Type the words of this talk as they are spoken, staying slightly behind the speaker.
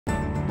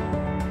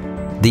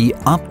The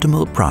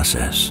optimal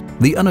process,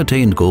 the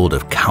unattained goal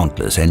of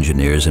countless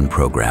engineers and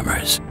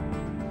programmers.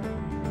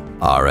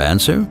 Our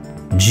answer?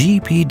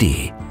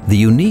 GPD, the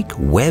unique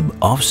web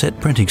offset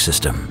printing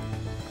system.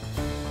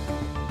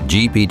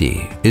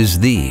 GPD is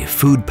the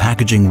food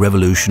packaging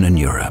revolution in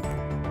Europe.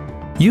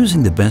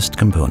 Using the best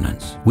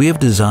components, we have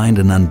designed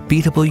an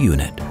unbeatable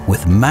unit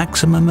with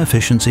maximum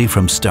efficiency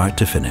from start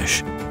to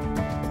finish.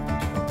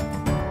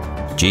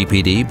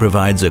 GPD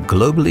provides a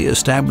globally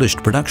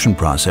established production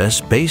process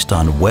based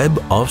on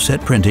web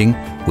offset printing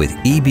with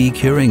EB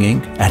curing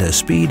ink at a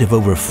speed of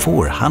over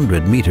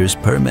 400 meters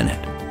per minute.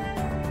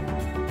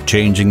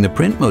 Changing the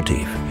print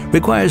motif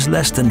requires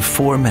less than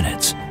 4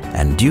 minutes,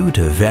 and due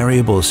to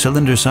variable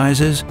cylinder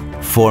sizes,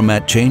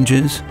 format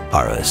changes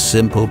are a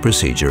simple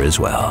procedure as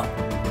well.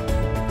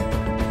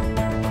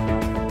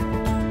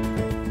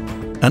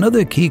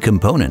 Another key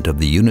component of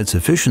the unit's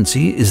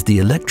efficiency is the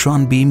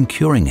electron beam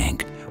curing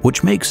ink,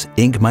 which makes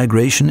ink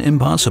migration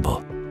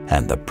impossible,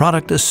 and the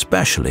product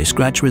especially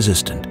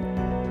scratch-resistant.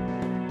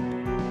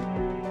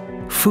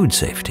 Food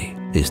safety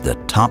is the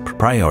top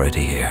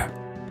priority here.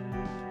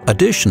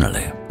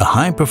 Additionally, a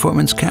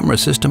high-performance camera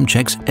system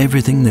checks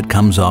everything that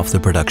comes off the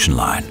production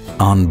line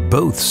on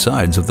both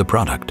sides of the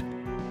product.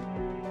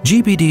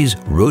 GPD's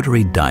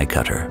rotary die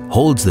cutter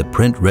holds the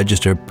print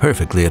register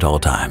perfectly at all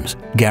times,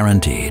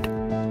 guaranteed.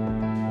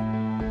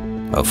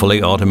 A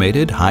fully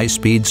automated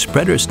high-speed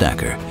spreader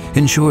stacker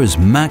ensures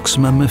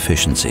maximum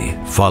efficiency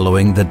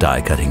following the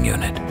die-cutting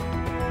unit.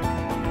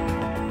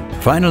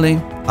 Finally,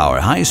 our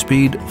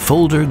high-speed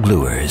folder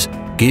gluers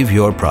give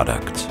your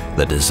products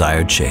the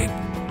desired shape.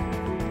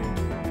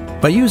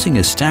 By using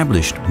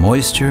established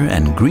moisture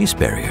and grease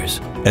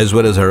barriers, as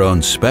well as our own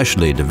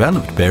specially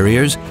developed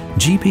barriers,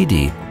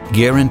 GPD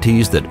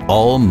guarantees that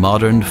all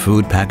modern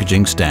food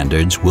packaging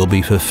standards will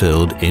be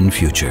fulfilled in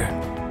future.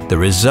 The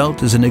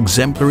result is an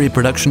exemplary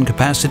production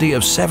capacity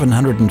of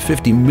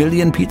 750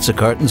 million pizza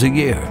cartons a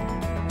year.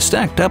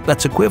 Stacked up,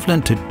 that's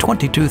equivalent to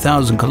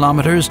 22,000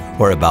 kilometers,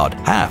 or about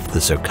half the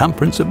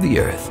circumference of the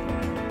Earth.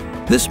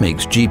 This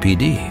makes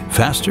GPD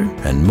faster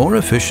and more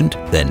efficient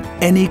than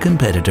any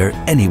competitor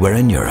anywhere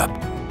in Europe.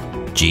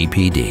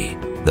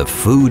 GPD, the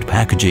food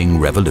packaging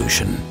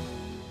revolution.